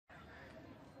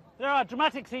There are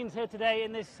dramatic scenes here today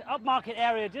in this upmarket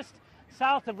area just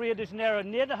south of Rio de Janeiro,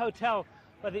 near the hotel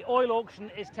where the oil auction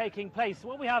is taking place.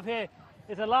 What we have here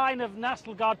is a line of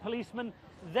National Guard policemen,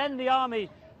 then the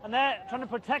army, and they're trying to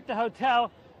protect the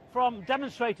hotel from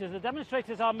demonstrators. The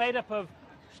demonstrators are made up of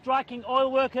striking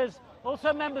oil workers,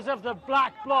 also members of the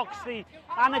black blocs, the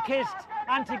anarchist,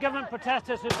 anti-government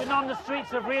protesters who've been on the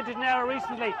streets of Rio de Janeiro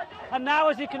recently. And now,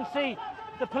 as you can see,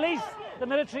 the police, the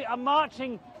military are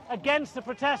marching against the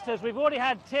protesters. We've already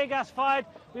had tear gas fired,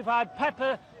 we've had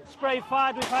pepper spray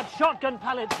fired, we've had shotgun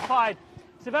pellets fired.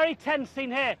 It's a very tense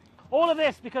scene here. All of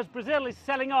this because Brazil is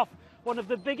selling off one of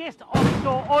the biggest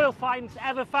offshore oil finds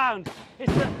ever found.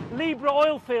 It's the Libra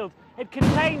oil field. It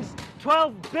contains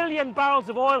 12 billion barrels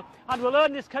of oil and will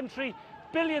earn this country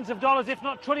billions of dollars, if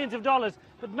not trillions of dollars.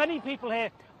 But many people here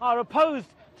are opposed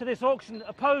to this auction,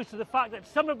 opposed to the fact that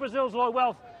some of Brazil's oil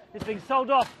wealth is being sold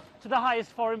off to the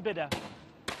highest foreign bidder.